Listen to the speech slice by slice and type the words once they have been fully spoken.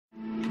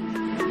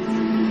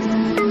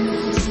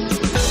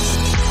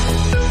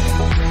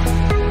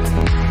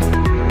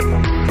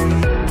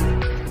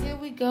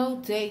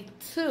day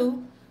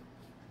 2.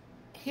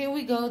 Here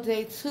we go,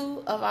 day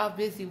 2 of our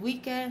busy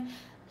weekend.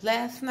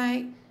 Last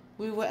night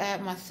we were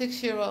at my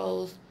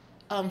 6-year-old's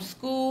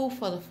school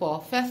for the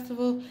fall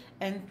festival,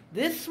 and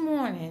this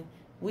morning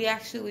we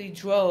actually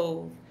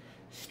drove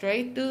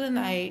straight through the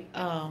night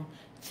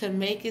to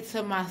make it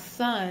to my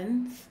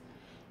son's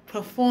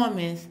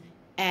performance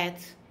at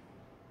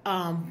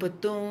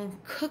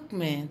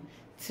Bethune-Cookman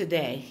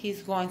today.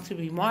 He's going to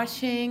be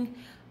marching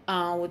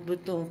with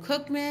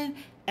Bethune-Cookman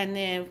and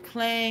then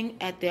playing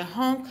at their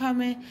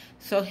homecoming.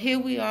 So here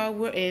we are.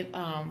 We're in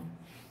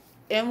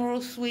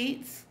Emerald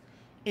Suites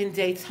in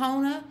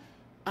Daytona,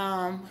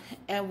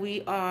 and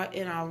we are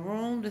in our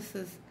room. This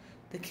is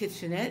the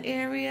kitchenette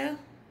area.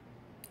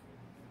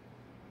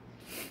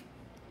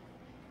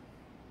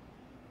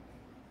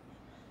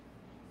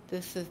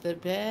 This is the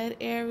bed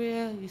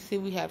area. You see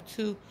we have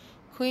 2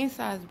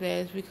 queen-size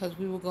beds because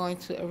we were going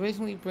to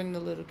originally bring the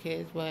little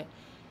kids, but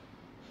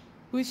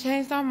we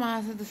changed our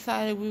minds and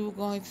decided we were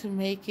going to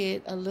make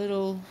it a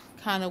little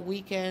kind of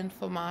weekend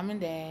for mom and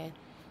dad.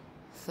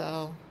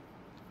 So,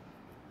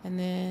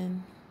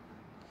 and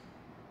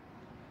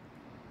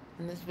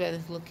this bed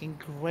is looking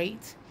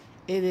great.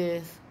 It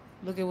is.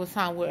 Look at what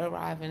time we're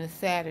arriving. It's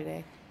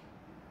Saturday.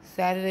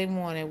 Saturday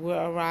morning.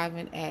 We're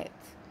arriving at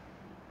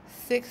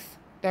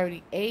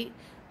 6:38.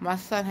 My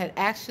son had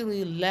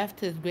actually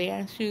left his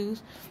band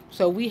shoes,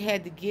 so we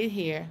had to get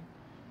here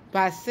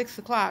by 6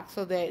 o'clock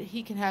so that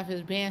he can have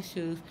his band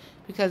shoes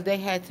because they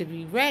had to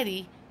be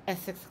ready at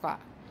 6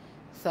 o'clock.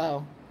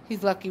 So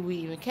he's lucky we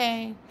even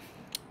came.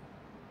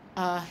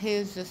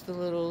 Here's just a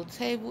little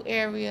table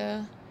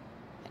area.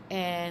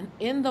 And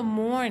in the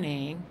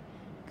morning,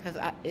 because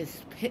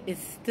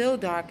it's still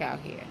dark out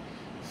here.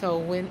 So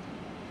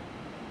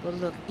but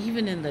look,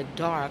 even in the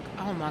dark,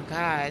 oh my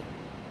God,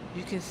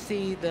 you can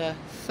see the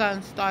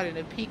sun starting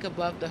to peak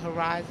above the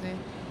horizon.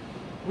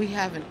 We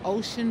have an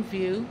ocean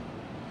view.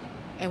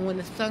 And when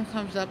the sun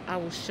comes up, I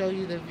will show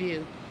you the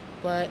view.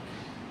 But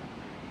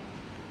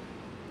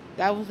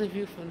that was the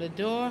view from the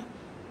door.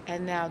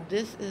 And now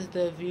this is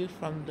the view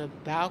from the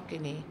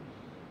balcony.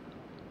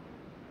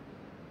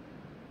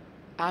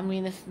 I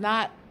mean, it's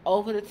not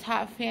over the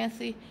top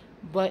fancy,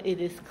 but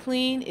it is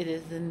clean. It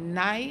is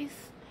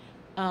nice.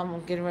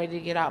 I'm getting ready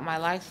to get out my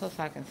Lysol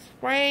so I can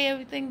spray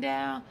everything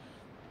down.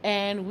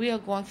 And we are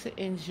going to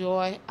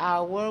enjoy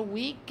our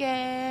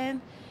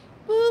weekend.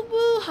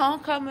 Boo-boo,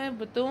 homecoming,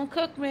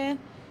 Bethune-Cookman.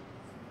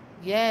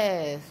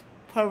 Yes,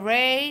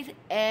 parade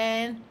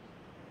and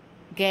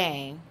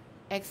game.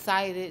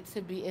 Excited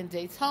to be in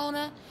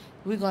Daytona.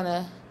 We're going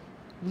to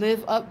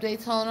live up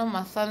Daytona.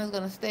 My son is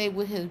going to stay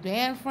with his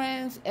band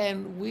friends,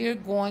 and we're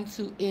going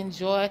to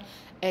enjoy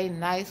a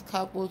nice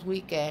couples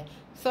weekend.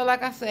 So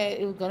like I said,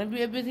 it was going to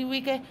be a busy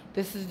weekend.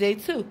 This is day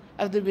 2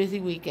 of the busy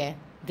weekend.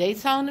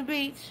 Daytona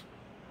Beach.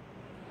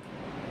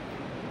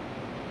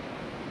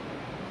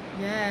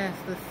 Yes,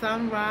 the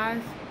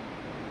sunrise,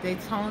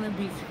 Daytona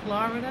Beach,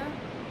 Florida.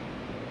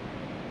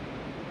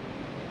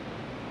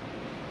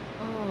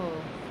 Oh,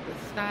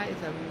 the sky is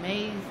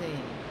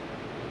amazing.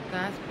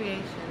 God's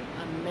creation,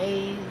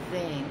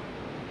 amazing.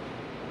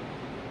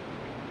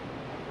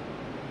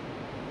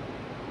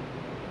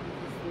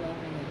 Just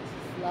loving it,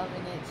 just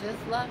loving it,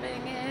 just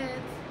loving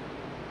it.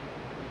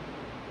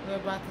 We're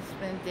about to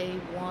spend day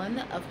 1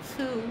 of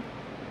 2,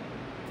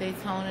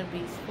 Daytona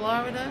Beach,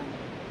 Florida.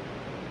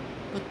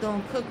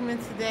 Bethune-Cookman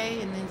today,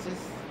 and then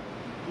just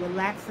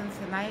relaxing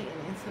tonight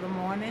and into the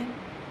morning.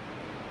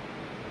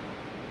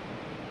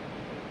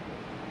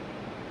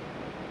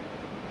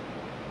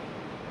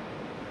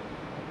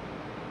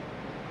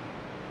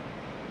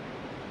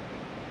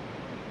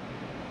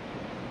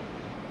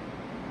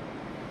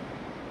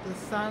 The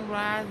sun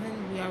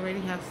rising. We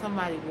already have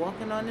somebody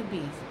walking on the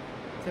beach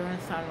during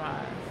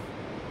sunrise.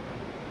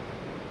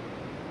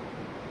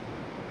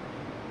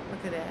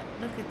 Look at that.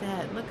 Look at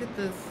that. Look at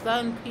the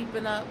sun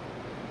peeping up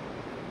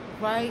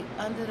right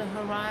under the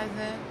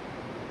horizon.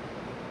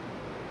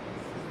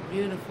 This is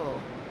beautiful.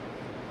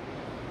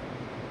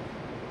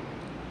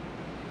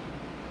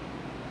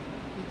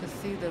 You can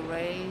see the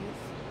rays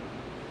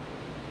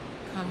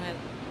coming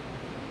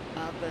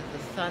up as the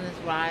sun is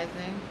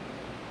rising.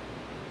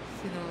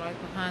 See them right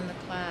behind the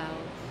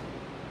clouds.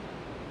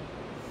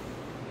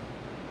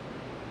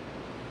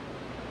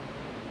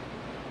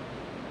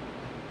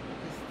 You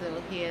can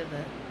still hear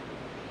the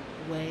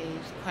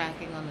waves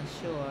cracking on the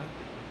shore.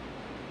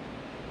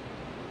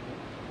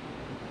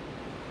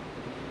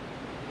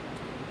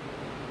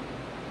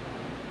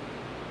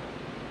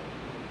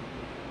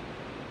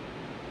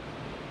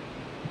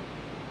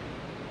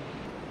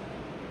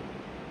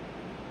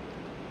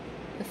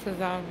 This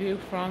is our view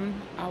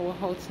from our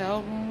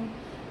hotel room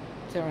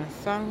during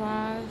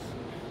sunrise.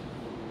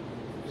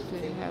 So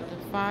you have the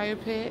fire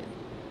pit,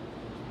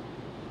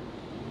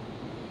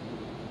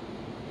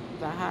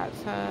 the hot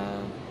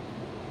tub,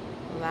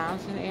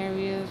 lounging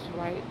areas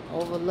right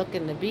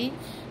overlooking the beach,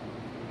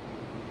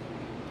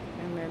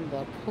 and then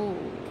the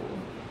pool.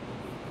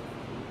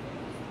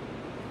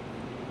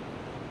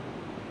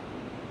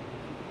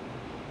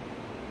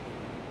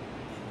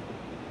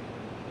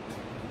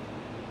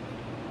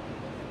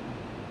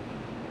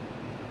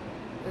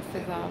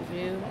 is our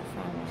view. That's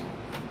our nice.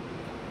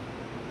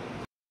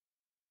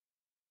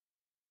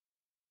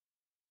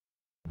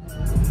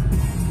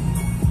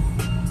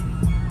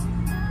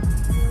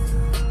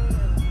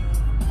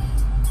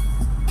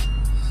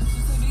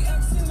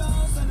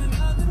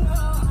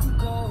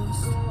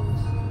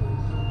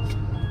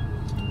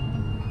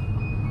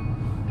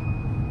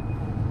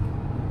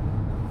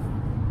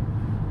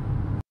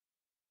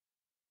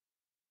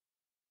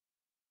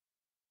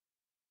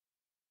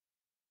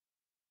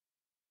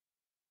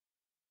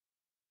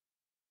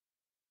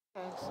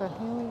 Okay, so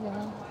here we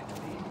go.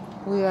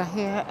 We are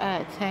here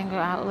at Tanger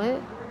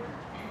Outlet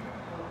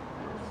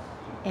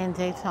in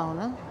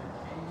Daytona.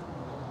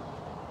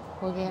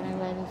 We're getting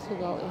ready to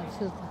go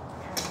into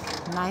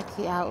the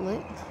Nike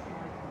outlet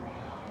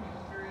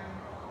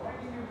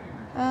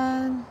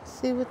and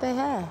see what they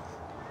have.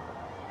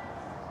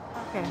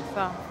 Okay, so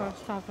our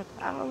first stop at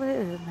the outlet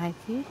is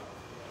Nike.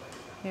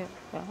 Here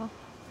we go.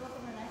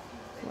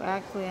 We're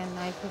actually in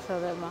Nike so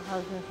that my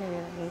husband can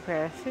get a new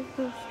pair of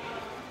shoes.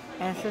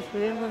 And since we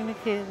didn't bring the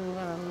kids, we're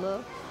gonna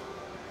look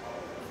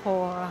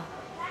for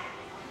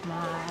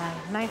my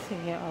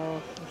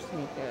 19-year-old some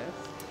sneakers.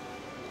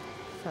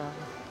 So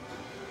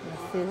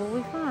let's see what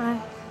we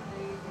find.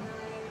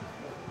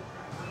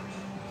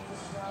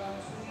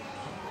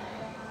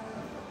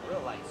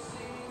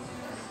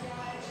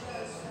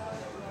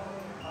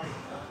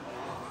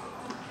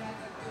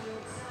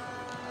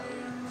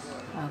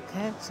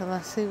 Okay, so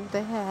let's see what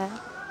they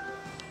have.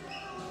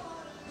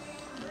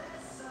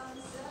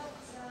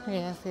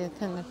 Yes, they're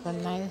intended for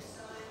nice,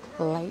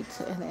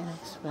 light, and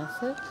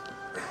inexpensive.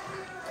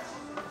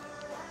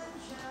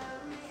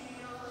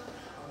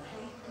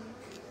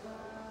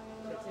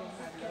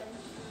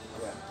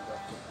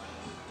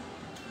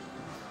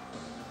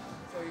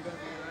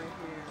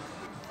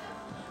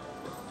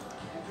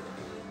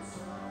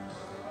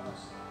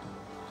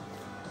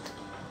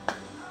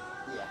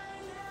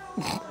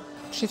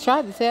 She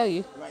tried to tell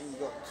you. Right, you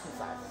go 2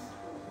 sizes.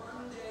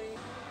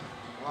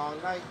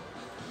 Long night.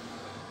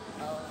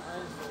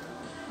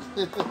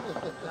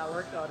 I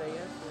worked all day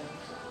yesterday.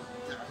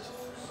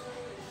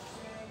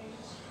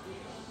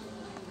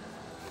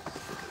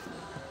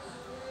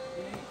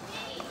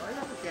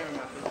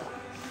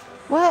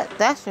 What?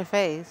 That's your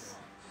face.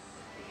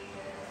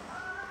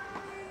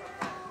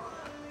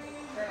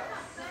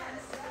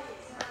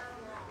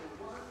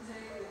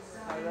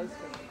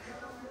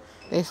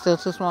 They still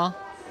too small?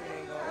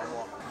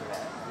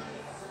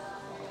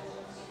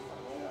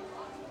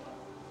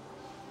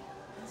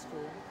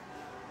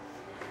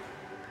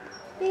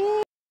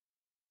 Yeah.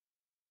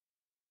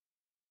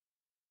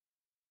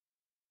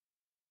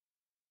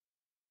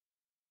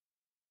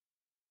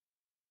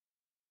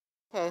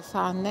 Okay, so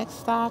our next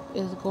stop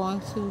is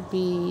going to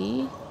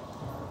be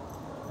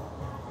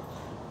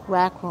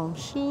Rack Room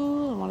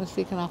Shoes. I want to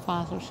see can I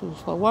find some shoes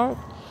for work.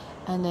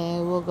 And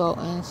then we'll go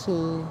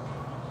into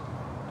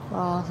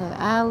Rawson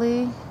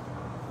Alley.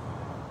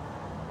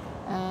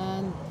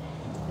 And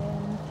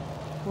then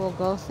we'll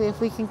go see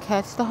if we can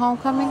catch the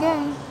homecoming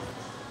game.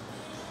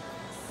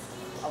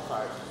 I'm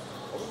sorry.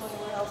 Are we going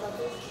anywhere else like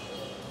this?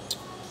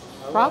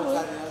 Probably. Are we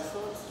outside in other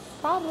stores?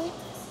 Probably.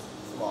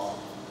 Small.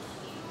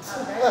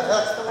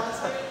 That's the one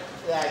store?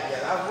 Yeah, I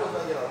guess. I was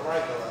going to get a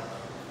regular.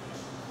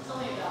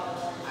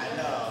 I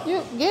know. You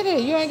get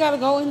it. You ain't got to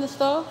go in the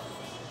store.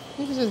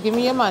 You can just give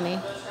me your money.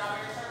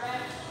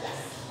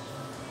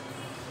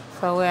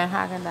 So we're in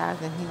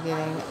Haagen-Dazs and he's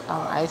getting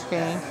ice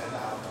cream.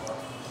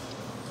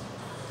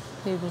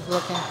 He was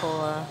looking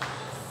for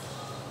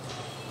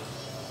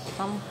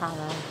some kind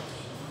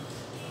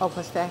of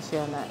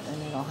pistachio nut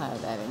and they don't have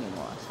that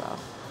anymore. So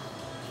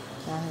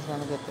now he's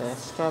going to get the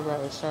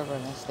strawberry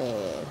sherbet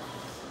instead.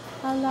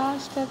 A large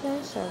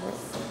strawberry sherbet.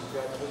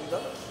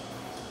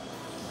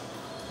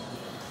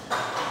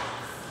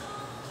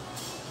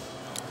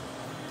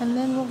 And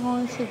then we're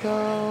going to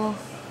go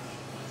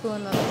to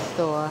another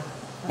store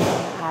and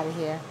then out of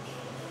here.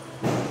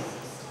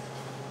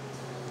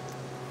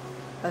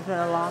 It's been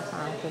a long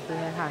time since we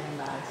had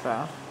Haagen-Dazs,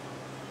 so.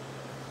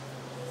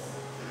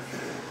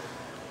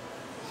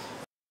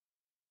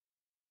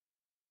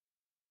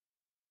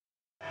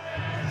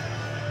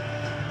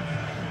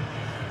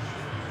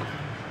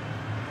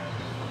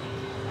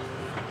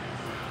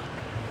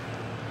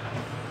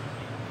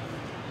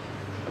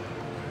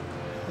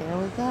 Here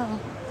we go.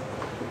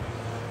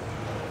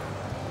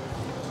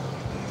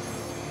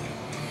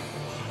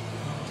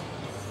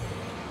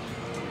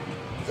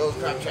 Joe's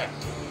crab check.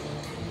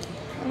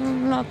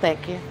 No,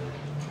 thank you.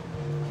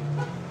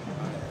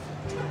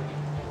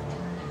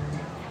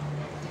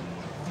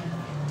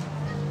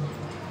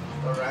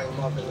 Or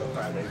ragamuffin or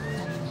crab eggs.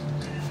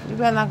 You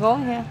better not go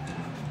in here.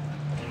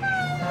 I'm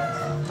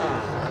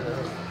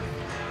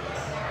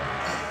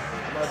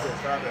about to do a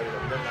strawberry,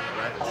 but they're not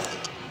ragamuffin.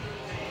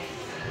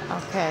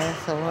 Okay,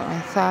 so we're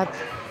inside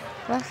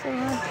the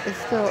restaurant. It's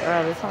still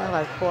early. It's only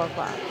like 4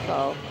 o'clock,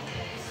 so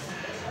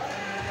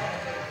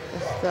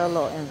it's still a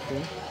little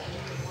empty.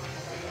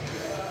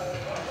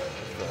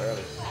 Still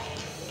early.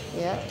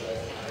 Yep.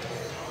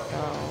 So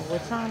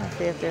we're trying to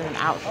see if there's an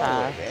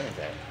outside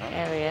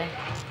area.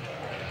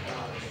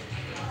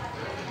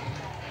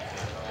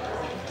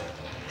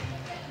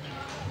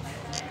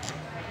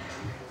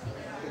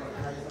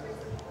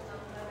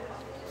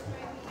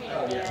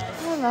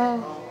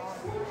 Hello.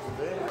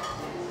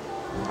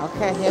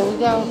 Okay, here we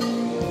go.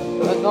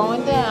 We're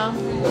going down.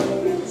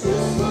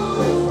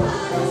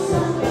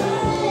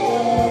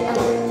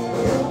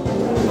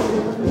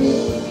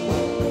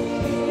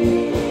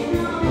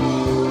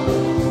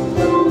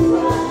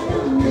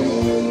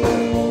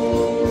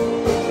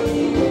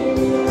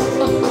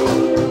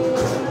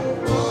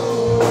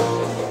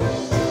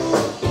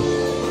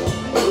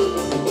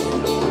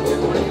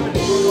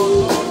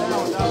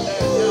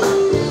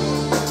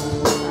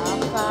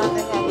 Outside,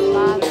 they got the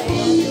live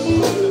band.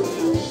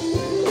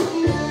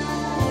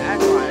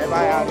 That's why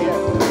everybody out here.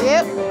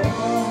 Yep.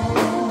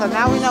 So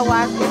now we know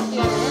why it's 50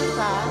 on the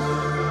inside.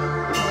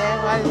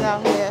 Everybody's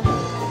out here.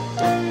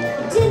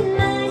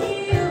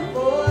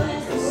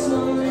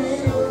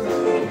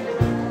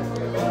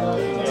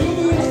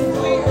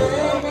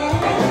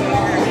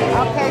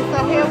 Okay, so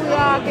here we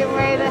are getting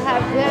ready to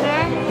have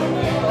dinner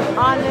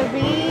on the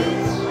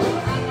beach.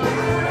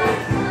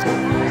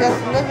 Just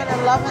living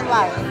and loving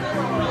life.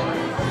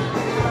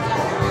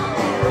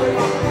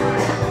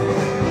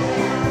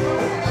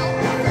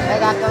 They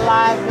got the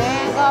live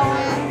band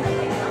going.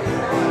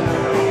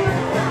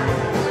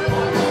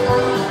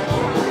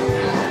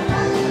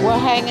 We're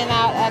hanging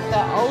out at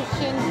the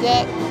Ocean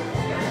Deck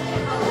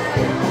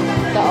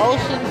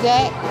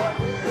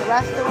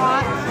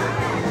restaurant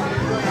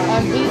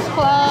and beach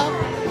club,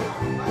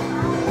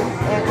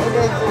 and it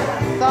is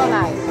so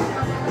nice.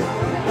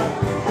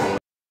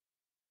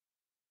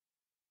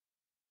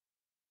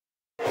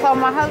 So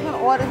my husband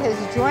ordered his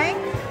drink,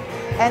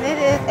 and it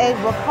is a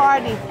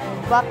Bacardi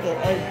bucket,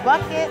 a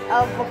bucket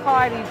of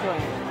Bacardi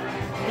drink.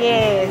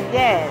 Yes.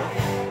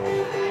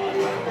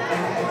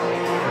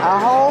 A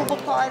whole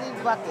Bacardi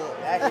bucket.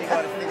 Actually,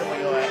 got a sticker for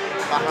your ass.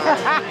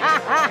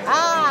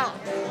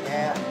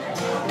 Yeah.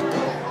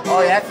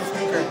 Oh, yeah, that's a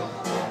sticker.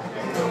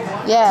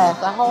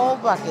 Yes, a whole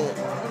bucket.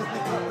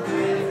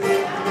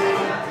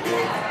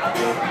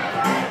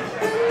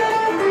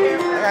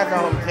 I got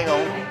something to take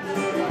home.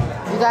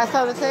 You got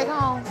something to take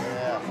home?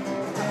 Yeah.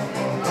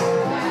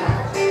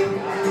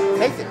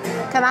 Taste it.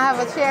 Can I have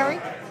a cherry?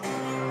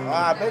 Oh,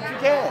 I bet you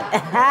can.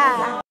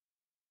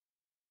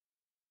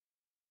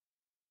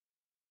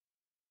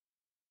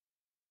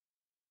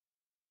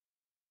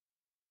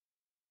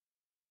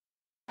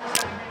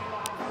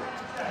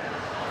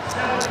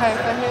 Okay,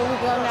 so here we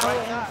go now.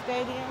 We're in the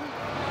stadium.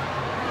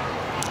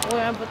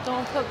 We're in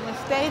Bethune-Cookman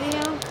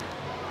Stadium.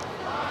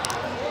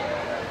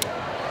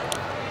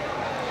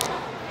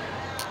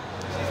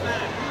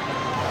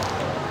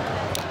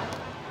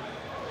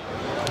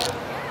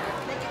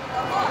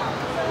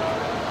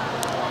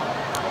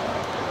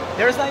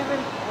 There's not even.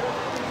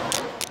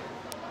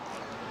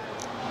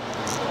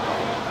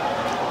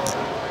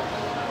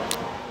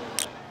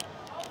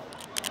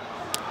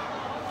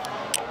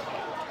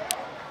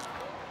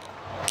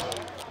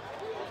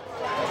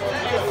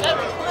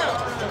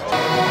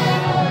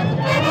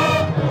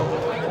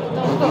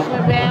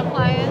 Bethune-Cookman band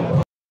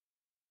playing.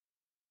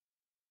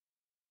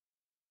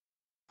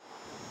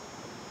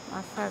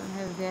 My son and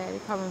his daddy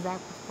coming back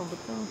from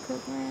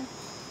Bethune-Cookman.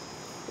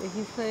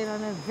 He played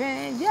on the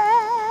band.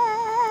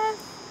 Yeah!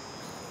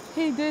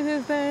 He did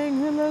his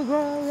thing in the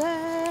ground.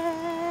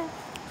 Yeah!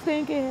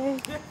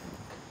 Stinking.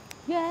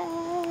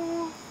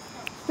 Yeah!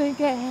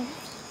 Stinking.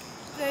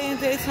 Day in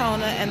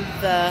Daytona, and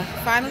the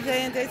final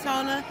day in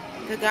Daytona,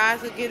 the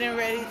guys are getting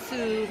ready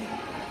to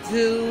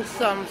do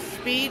some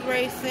speed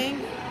racing,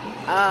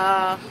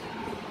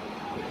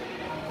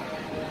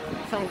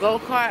 some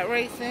go-kart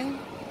racing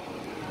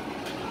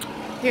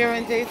here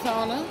in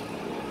Daytona.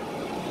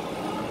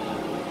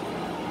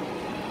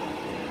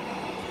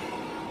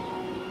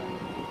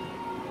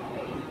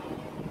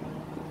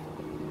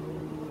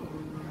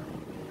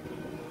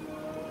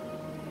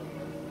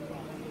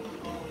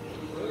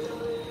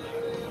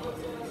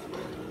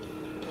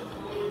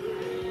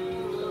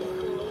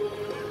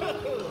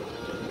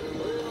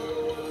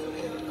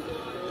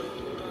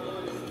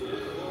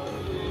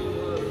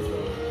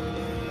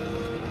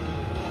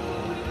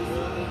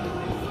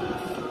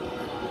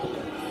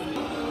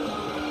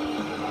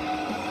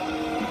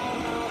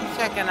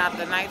 Checking out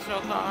the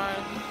nitro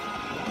cars.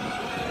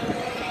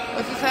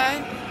 What you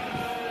say? I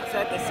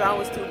said the sound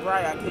was too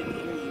bright. I couldn't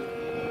hear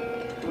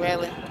you.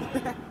 Really?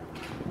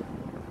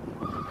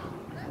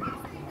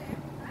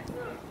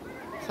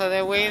 So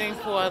they're waiting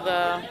for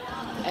the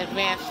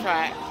advanced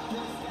track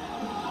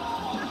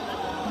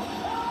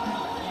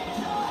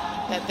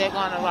that they're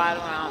going to ride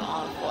around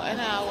on for an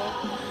hour.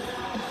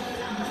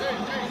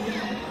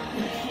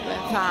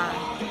 Spend time.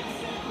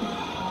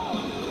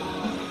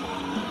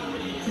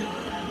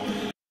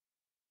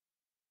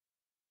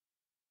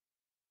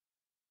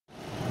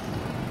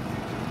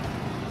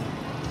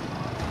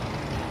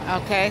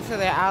 Okay, so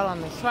they're out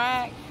on the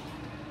track,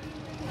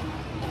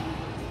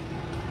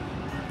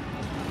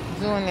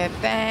 doing their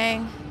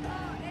thing.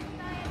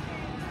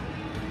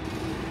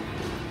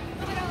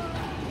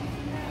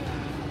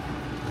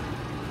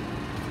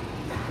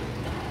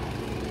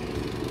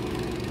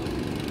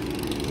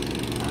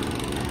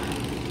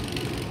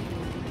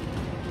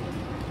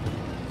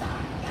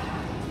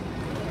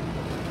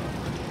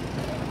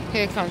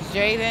 Here comes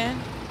Jaden.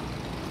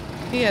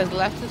 He has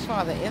left his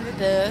father in the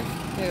dust.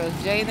 Here goes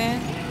Jaden.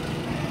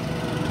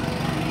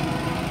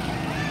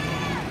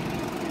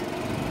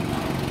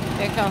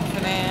 Here comes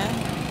Fernand.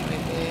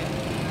 Right there.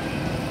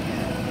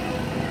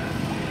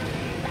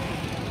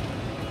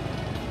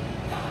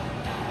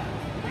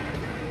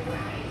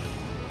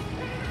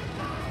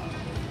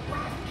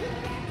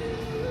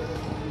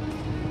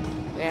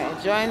 They're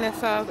enjoying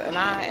themselves, and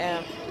I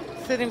am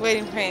sitting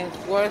waiting, playing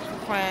Words for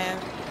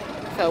Friends.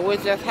 So we're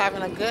just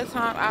having a good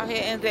time out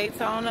here in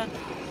Daytona,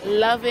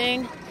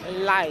 loving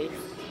life,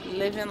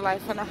 living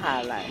life on a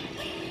highlight.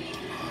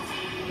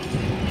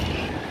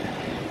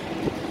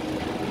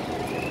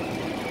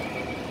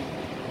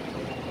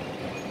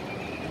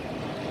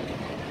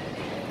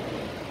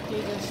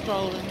 He's just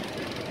strolling.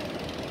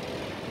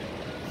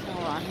 So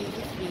he's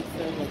a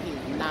speedster, but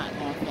he's not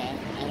going fast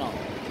at all.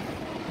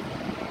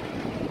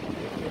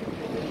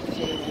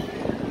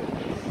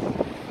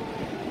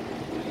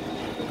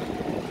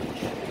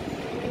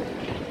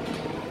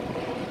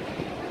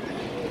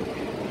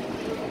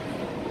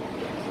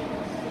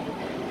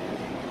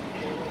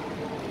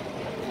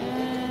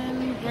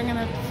 And bringing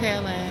up the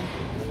tail end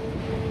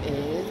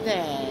is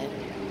Dad.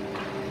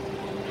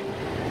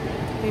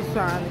 He's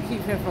trying to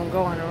keep him from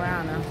going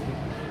around him.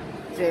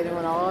 Jaden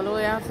went all the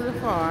way out to the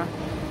far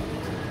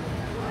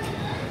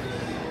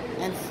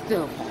and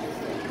still passed it.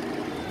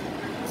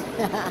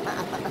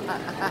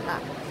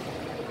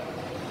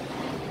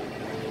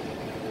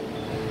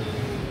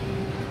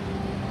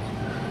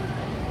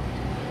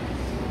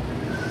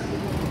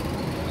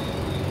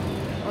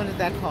 What is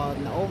that called?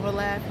 An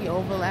overlap? He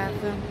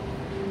overlapped him.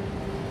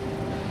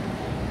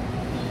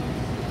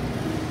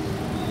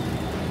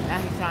 Now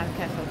he's trying to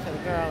catch up to the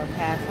girl and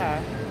pass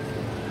her.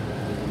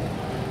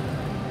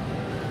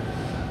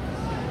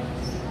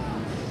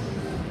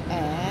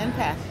 And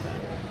pass her.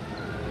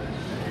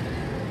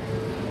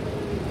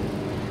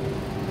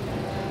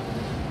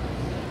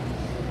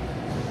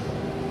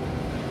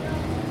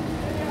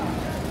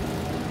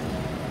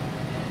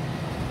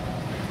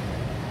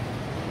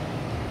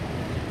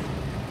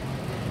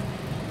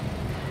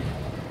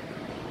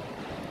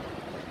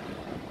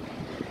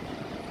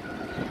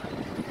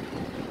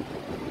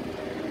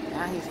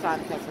 Now he's trying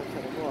to catch up to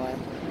the boy.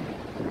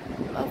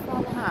 A little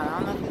far behind. I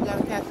don't know if he's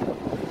gonna catch him.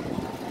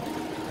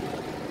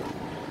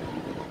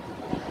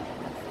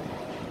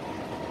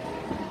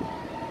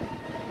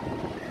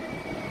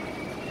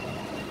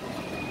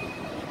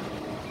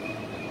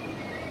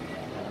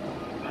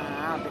 I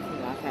don't think he's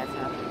gonna catch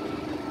up.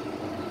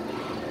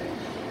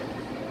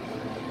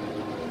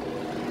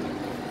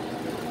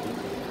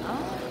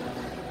 Oh.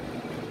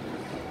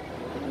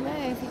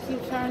 Man, if you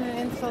keep turning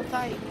in so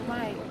tight, you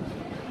might.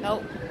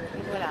 Nope.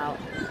 He went out.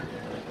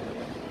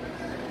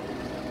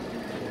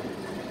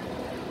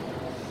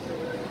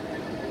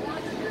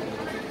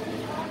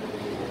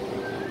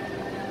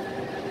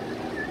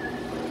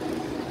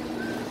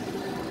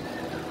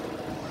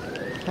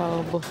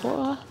 So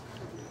before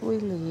we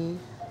leave,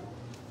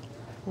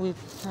 we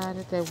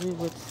decided that we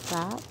would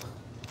stop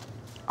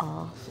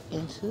off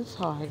into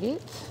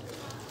Target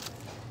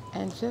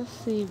and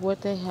just see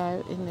what they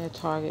have in their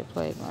Target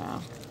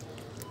playground.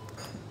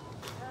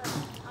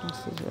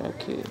 This is real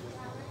cute.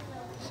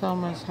 So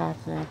much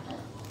happening.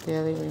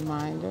 Daily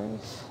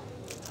reminders.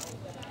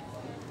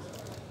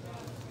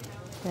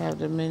 They have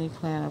the mini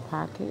planner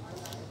pockets.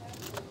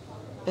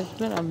 It's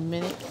been a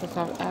minute since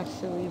I've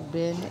actually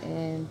been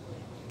in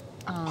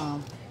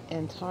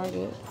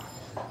Target,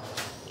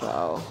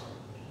 so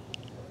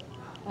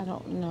I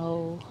don't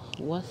know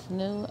what's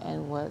new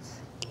and what's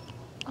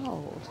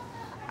old.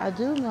 I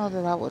do know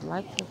that I would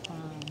like to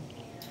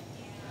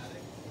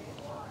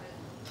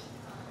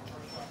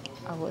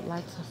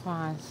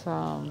find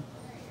some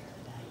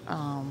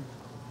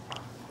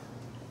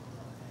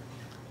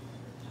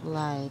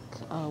like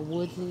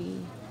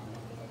woodsy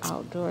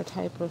outdoor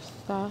type of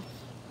stuff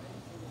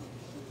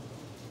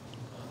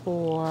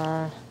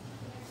for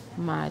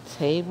my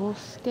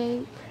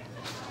tablescape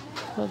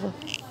for the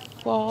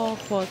fall,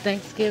 for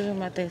Thanksgiving,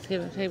 my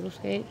Thanksgiving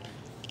tablescape.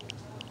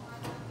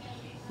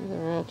 These are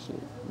real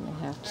cute. They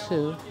have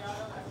two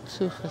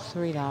for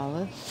 $3.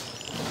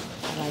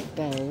 I like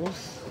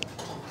those.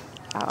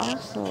 I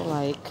also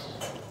like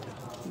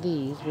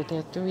these, but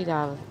they're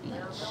 $3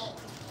 each.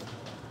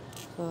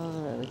 So those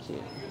are really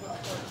cute.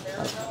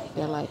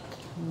 They're like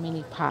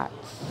mini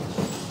pots.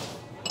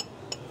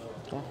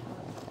 Definitely.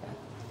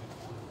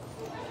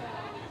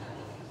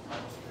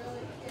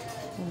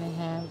 And they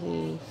have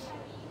these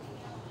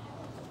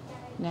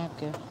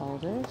napkin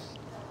holders.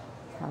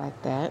 I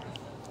like that.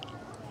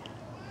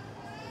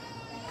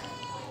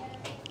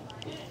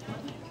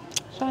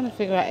 Trying to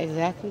figure out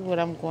exactly what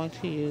I'm going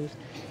to use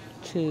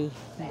to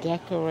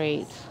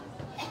decorate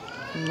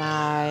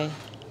my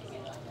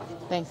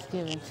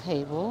Thanksgiving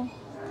table.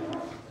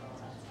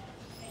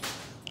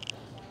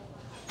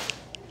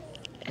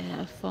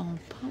 And foam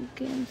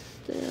pumpkins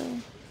still.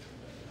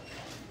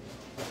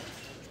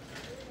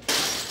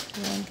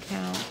 One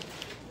count.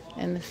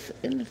 And it's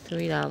in the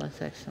 $3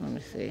 section. Let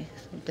me see.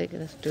 So I'm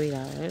thinking it's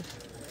 $3.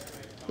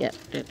 Yep,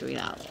 they're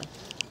 $3.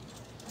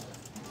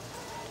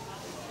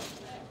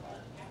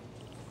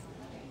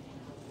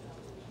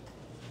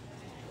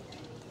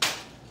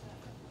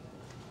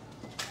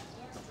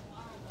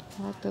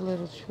 I like the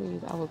little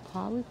trees. I would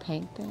probably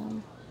paint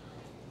them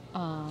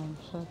so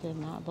that they're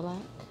not black.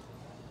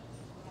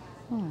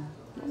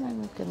 That might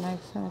make a nice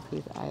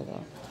centerpiece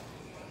item.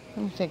 Let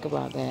me think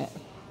about that.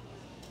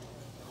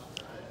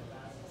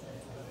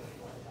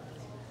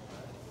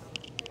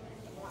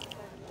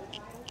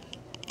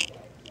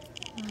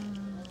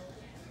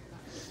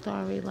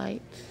 Starry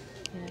lights.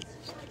 Yes.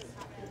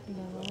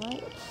 Yellow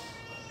lights.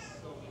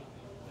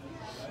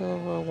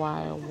 Silver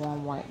wire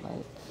warm white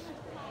lights.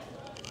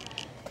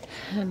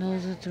 And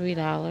those are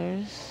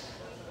 $3.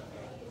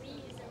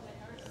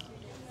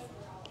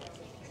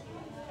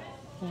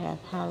 We have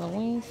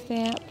Halloween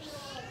stamps.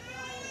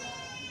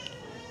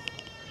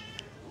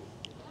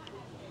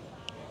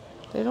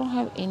 They don't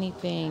have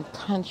anything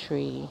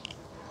country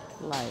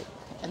like,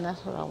 and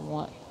that's what I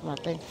want. My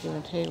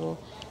Thanksgiving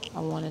table, I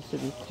want it to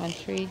be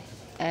country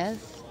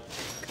as.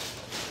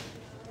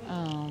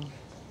 Um,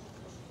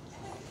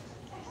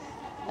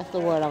 that's the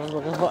word I was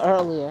looking for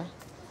earlier.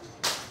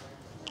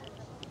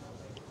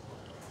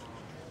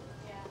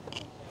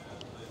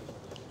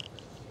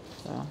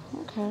 So,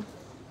 okay.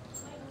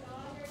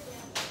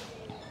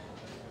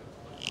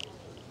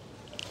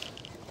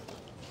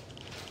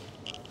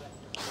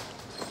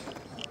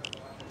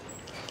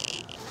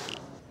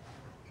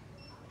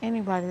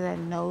 Anybody that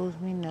knows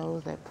me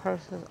knows that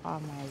purses are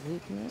my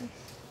weakness.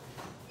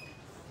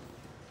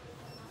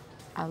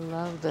 I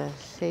love the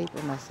shape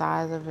and the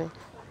size of it,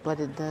 but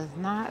it does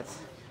not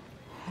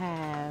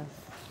have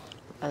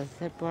a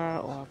zipper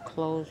or a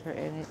closure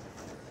in it,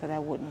 so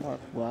that wouldn't work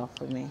well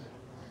for me.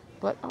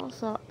 But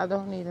also, I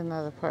don't need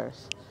another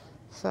purse.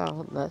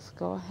 So let's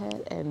go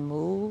ahead and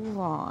move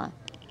on.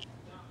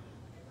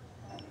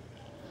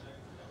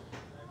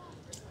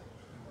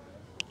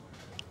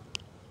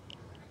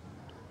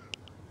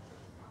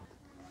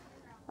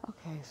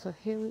 Okay, so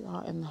here we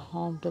are in the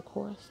home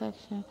decor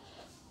section.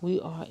 We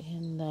are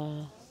in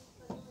the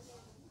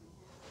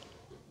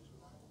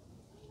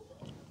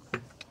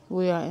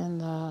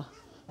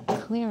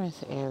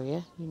clearance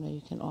area. You know,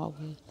 you can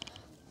always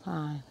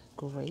find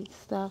great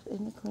stuff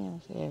in the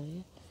clearance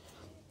area.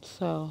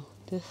 So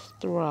this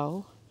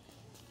throw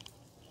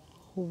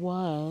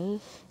was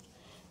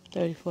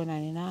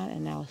 $34.99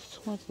 and now it's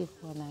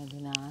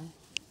 $24.99.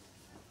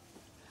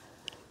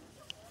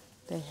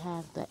 They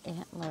have the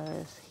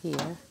antlers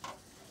here.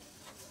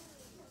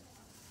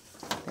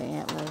 The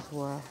antlers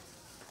were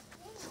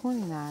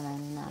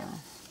 $29.99.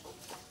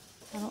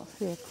 I don't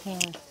see a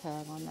clearance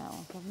tag on that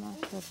one, so I'm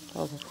not sure if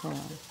those are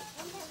clearance.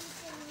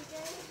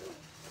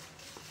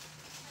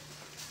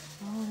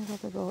 Oh, they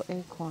got the little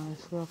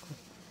acorns, real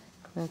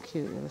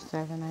cute. It was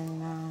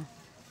 $7.99.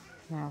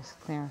 Now it's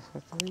clearance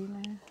for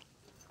 $3.99.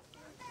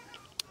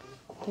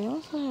 They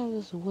also have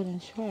this wooden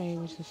tray,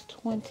 which is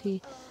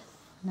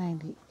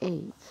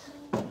 $20.98.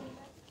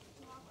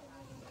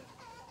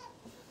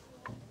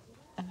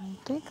 And I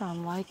think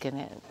I'm liking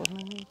it, but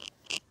let me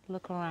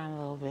look around a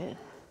little bit.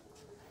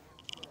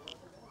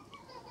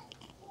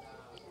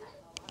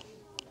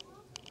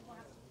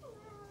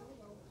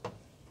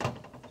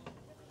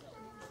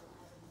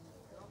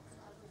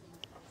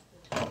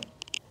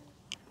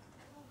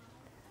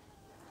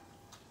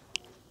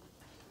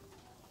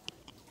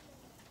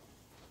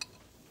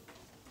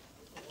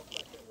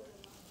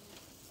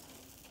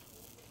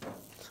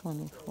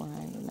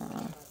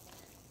 $24.99,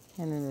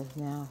 and it is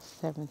now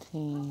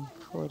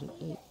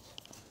 $17.48.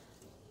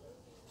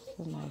 It's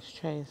a nice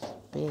tray. It's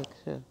big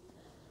too.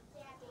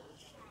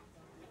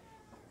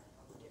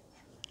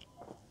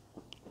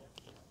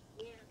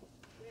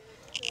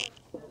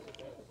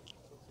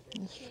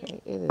 This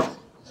tray, it is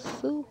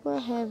super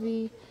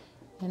heavy,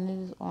 and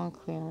it is on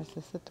clearance.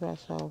 It's a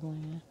threshold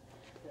one.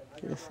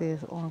 You can see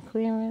it's on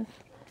clearance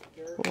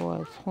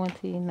for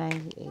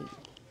 $20.98.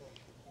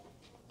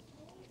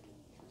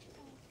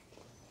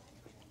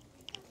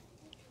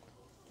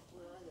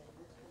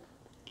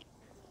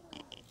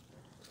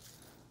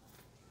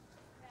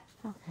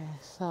 Okay,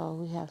 so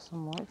we have some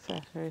more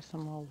accessories,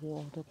 some more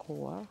wall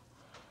decor.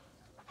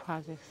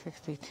 Project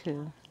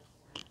 62.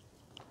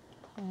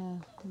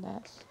 And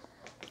that's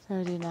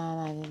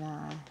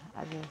 $39.99.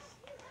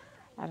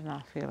 I do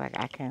not feel like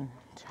I can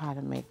try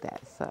to make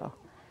that, so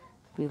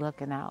be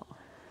looking out.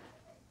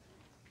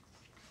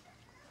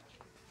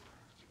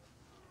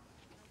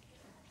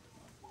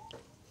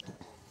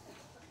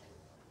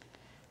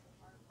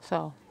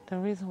 So the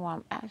reason why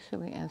I'm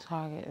actually in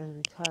Target is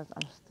because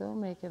I'm still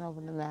making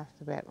over the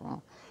master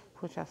bedroom,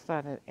 which I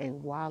started a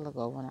while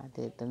ago when I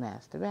did the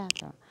master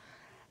bathroom.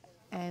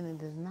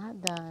 And it is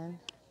not done,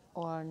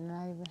 or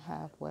not even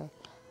halfway.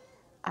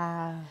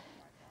 I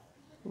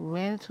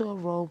ran into a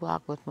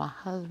roadblock with my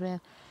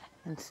husband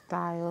and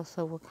style,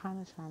 so we're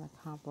kind of trying to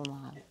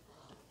compromise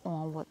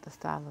on what the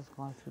style is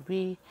going to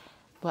be.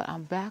 But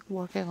I'm back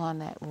working on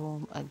that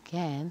room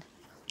again,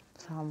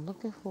 so I'm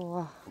looking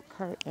for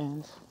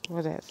curtains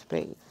for that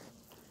space.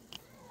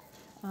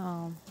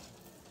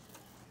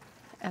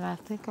 And I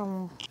think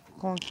I'm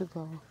going to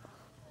go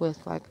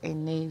with like a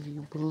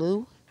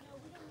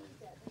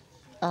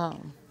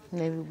um,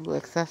 navy blue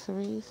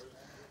accessories,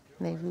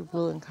 navy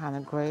blue and kind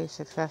of grayish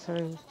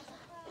accessories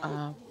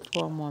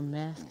for a more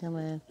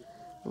masculine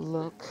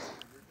look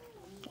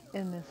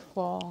in this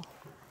fall,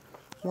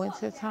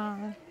 winter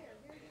time.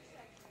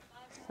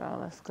 So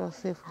let's go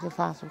see if we can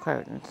find some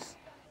curtains.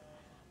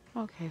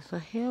 Okay, so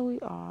here we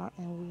are,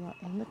 and we are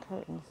in the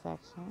curtain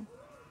section.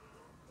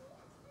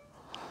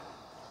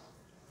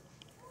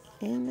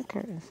 In the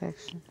curtain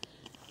section,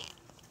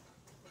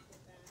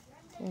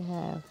 we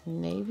have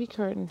navy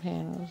curtain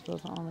panels.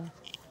 Those are only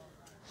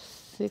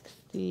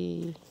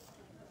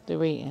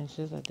 63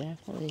 inches. I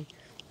definitely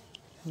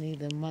need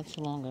them much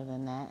longer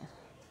than that.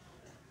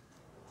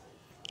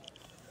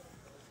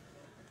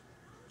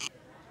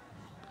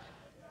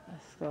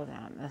 Let's go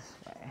down this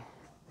way.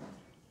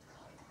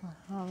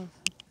 Let's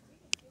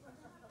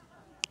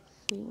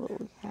see what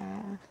we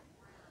have.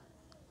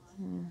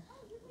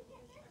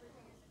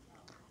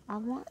 I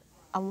want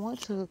I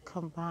want to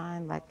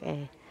combine like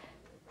a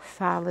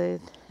solid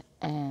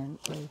and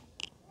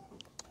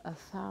a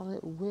solid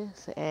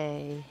with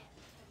a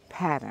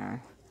pattern.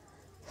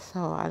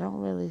 So I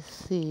don't really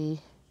see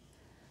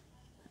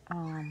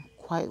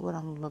quite what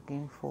I'm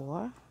looking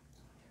for,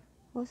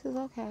 which is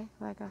okay.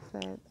 Like I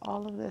said,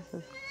 all of this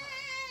is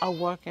a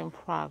work in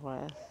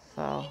progress.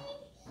 So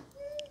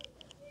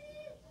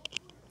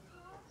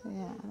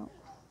yeah, I don't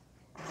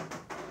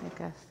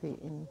think I see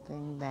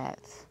anything that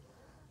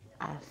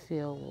I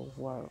feel will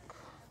work.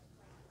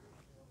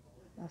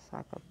 That's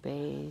like a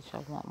beige. I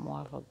want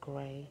more of a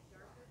gray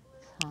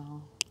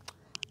tone.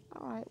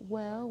 All right,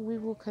 well, we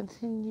will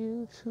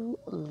continue to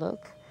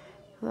look.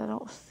 I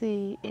don't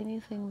see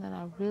anything that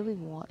I really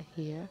want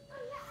here.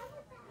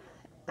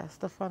 That's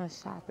the fun of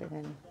shopping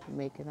and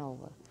making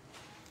over.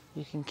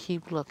 You can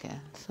keep looking.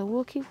 So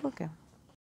we'll keep looking.